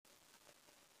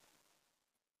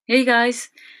Hey guys,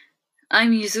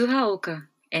 I'm Yuzuha Oka,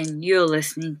 and you're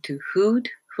listening to Food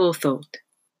for Thought.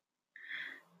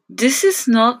 This is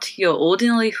not your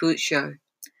ordinary food show.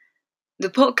 The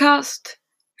podcast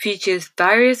features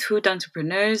various food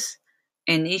entrepreneurs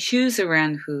and issues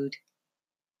around food.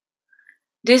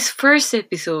 This first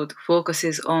episode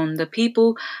focuses on the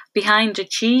people behind the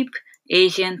cheap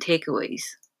Asian takeaways.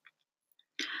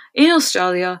 In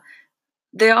Australia,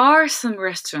 there are some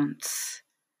restaurants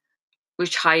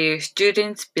which hire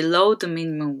students below the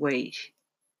minimum wage.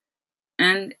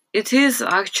 And it is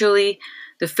actually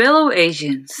the fellow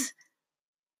Asians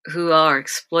who are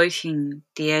exploiting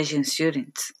the Asian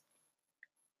students.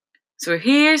 So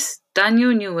here's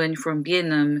Daniel Nguyen from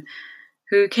Vietnam,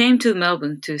 who came to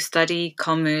Melbourne to study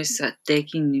commerce at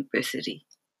Deakin University.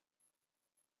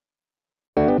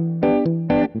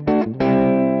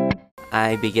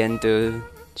 I began to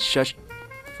search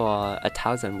for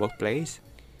 1,000 workplace,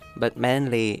 but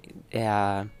mainly they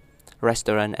are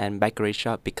restaurant and bakery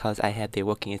shop because I had the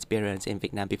working experience in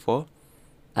Vietnam before.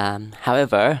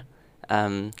 However,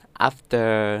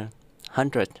 after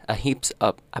heaps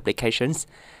of applications,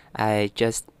 I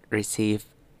just received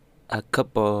a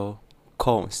couple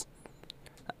calls,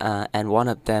 and one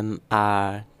of them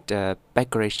are the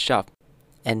bakery shop.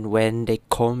 And when they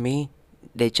call me,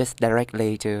 they just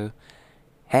directly to,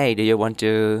 hey, do you want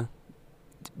to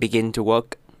begin to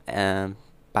work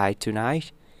by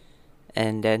tonight?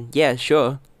 And then, yeah,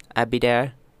 sure, I'll be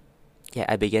there. Yeah,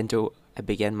 I began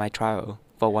my trial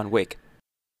for 1 week.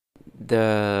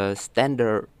 The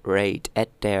standard rate at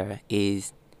there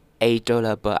is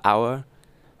 $8 per hour.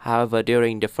 However,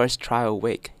 during the first trial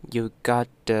week, you got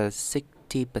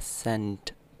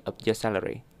 60% of your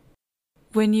salary.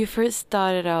 When you first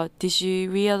started out, did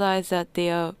you realize that they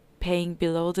are paying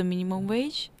below the minimum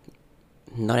wage?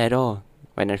 Not at all.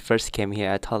 When I first came here,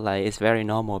 I thought like it's very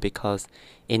normal because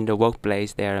in the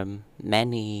workplace there are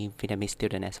many Vietnamese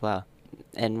students as well.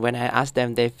 And when I ask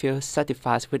them, they feel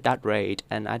satisfied with that rate,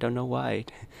 and I don't know why.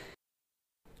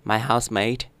 My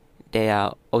housemate, they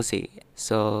are Aussie,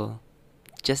 so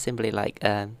just simply like,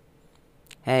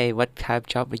 hey, what type of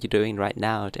job are you doing right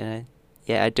now? And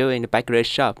yeah, I do in the bakery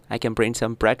shop. I can bring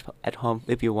some bread at home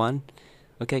if you want.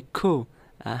 Okay, cool.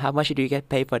 How much do you get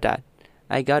paid for that?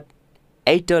 I got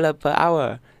 $8 per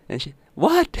hour. And she,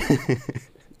 what?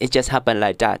 It just happened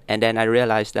like that. And then I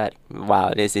realized that,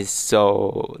 wow, this is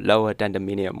so lower than the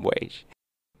minimum wage.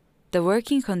 The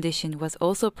working condition was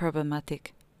also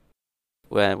problematic.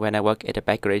 When I work at a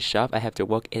bakery shop, I have to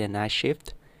work in a night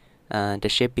shift. The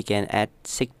shift began at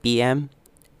 6 p.m.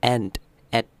 and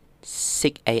at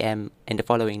 6 a.m. in the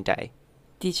following day.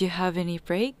 Did you have any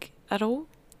break at all?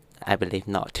 I believe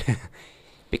not.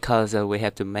 Because we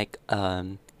have to make a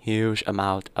huge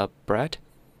amount of bread,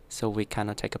 so we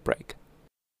cannot take a break.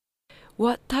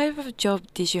 What type of job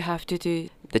did you have to do?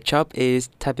 The job is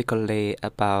typically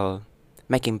about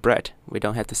making bread. We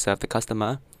don't have to serve the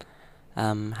customer.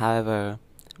 However,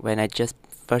 when I just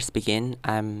first begin,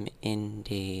 I'm in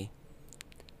the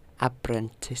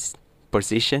apprentice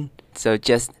position. So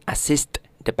just assist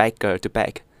the baker to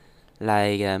bake,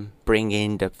 like bring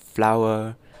in the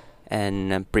flour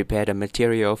and prepare the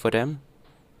material for them.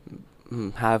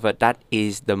 However, that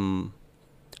is the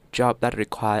job that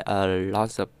requires a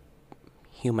lot of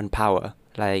human power.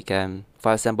 Like,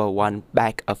 for example, one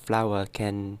bag of flour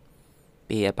can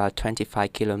be about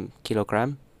 25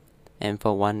 kilogram. And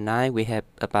for one night, we have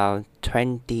about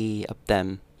 20 of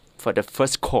them for the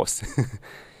first course.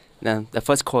 Now, the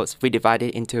first course, we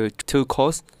divided into 2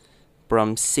 courses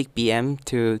from 6 p.m.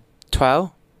 to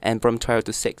 12 and from 12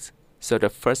 to 6. So the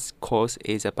first course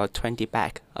is about 20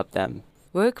 bags of them.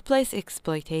 Workplace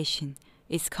exploitation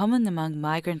is common among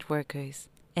migrant workers,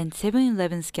 and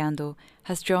 7-Eleven scandal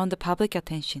has drawn the public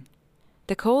attention.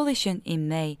 The coalition in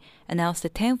May announced a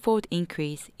tenfold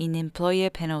increase in employer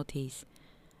penalties,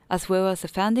 as well as a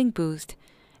funding boost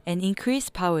and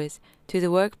increased powers to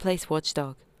the workplace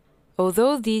watchdog.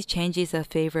 Although these changes are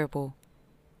favorable,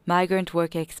 migrant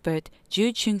work expert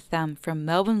Ju Chung Tham from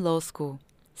Melbourne Law School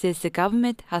says the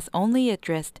government has only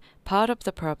addressed part of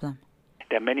the problem.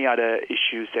 There are many other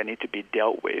issues that need to be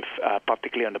dealt with,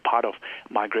 particularly on the part of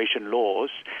migration laws.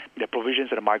 There are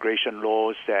provisions of the migration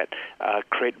laws that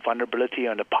create vulnerability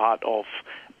on the part of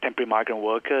temporary migrant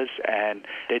workers, and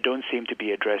they don't seem to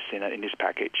be addressed in this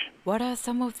package. What are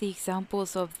some of the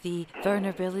examples of the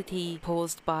vulnerability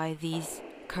posed by these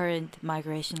current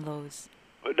migration laws?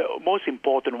 The most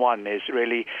important one is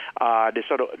really the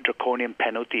sort of draconian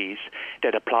penalties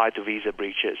that apply to visa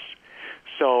breaches.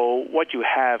 So what you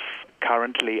have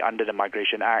currently under the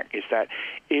Migration Act is that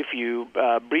if you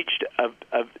breached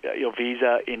your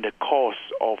visa in the course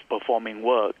of performing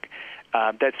work,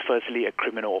 that's firstly a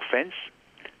criminal offense.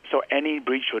 So any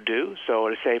breach will do. So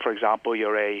let's say, for example,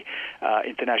 you're a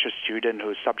international student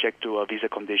who's subject to a visa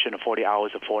condition of 40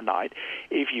 hours a fortnight.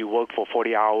 If you work for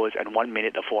 40 hours and 1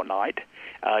 minute a fortnight,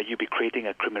 you'll be creating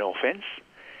a criminal offense.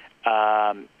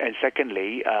 And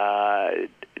secondly,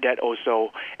 that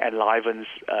also enlivens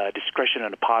discretion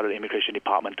on the part of the immigration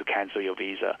department to cancel your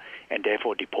visa and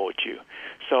therefore deport you.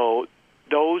 So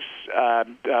those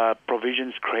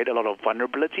provisions create a lot of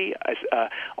vulnerability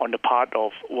on the part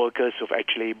of workers who've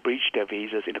actually breached their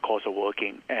visas in the course of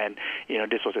working. And,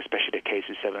 this was especially the case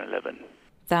with 7-Eleven.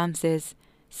 Tham says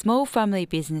small family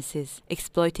businesses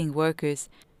exploiting workers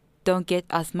don't get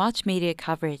as much media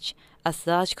coverage as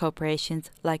large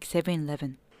corporations like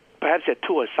 7-Eleven. Perhaps there are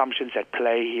two assumptions at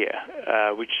play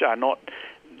here, which are not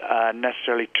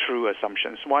necessarily true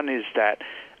assumptions. One is that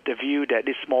the view that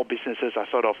these small businesses are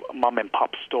sort of mom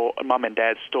and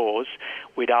dad stores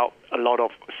without a lot of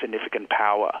significant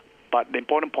power. But the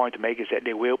important point to make is that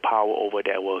they will power over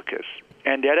their workers.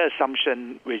 And the other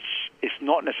assumption, which is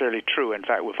not necessarily true, in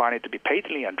fact we find it to be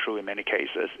patently untrue in many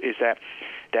cases, is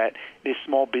that these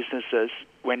small businesses,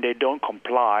 when they don't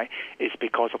comply, it's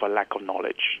because of a lack of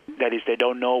knowledge. That is, they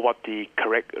don't know what the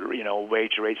correct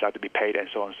wage rates are to be paid and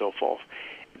so on and so forth.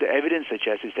 The evidence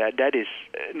suggests is that is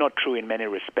not true in many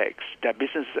respects, that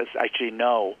businesses actually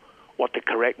know what the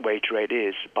correct wage rate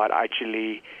is, but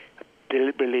actually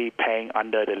deliberately paying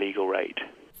under the legal rate.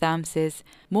 Tham says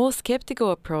more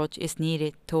skeptical approach is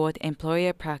needed toward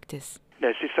employer practice.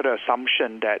 There's this sort of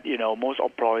assumption that, most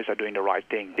employers are doing the right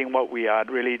thing. I think what we are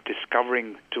really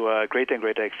discovering to a greater and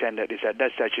greater extent is that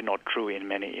that's actually not true in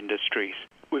many industries.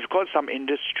 We've got some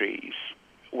industries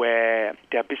where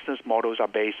their business models are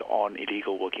based on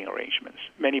illegal working arrangements.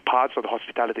 Many parts of the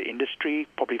hospitality industry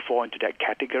probably fall into that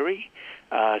category.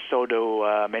 So do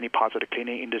many parts of the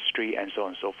cleaning industry and so on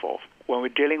and so forth. When we're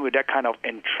dealing with that kind of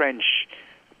entrenched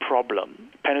problem,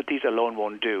 penalties alone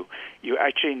won't do. You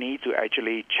actually need to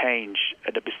change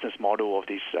the business model of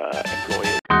these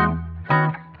employers.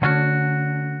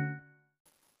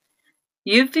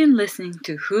 You've been listening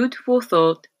to Food for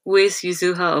Thought with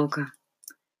Yuzuru Oka.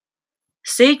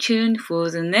 Stay tuned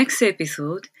for the next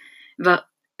episode about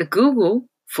Google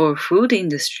for food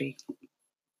industry.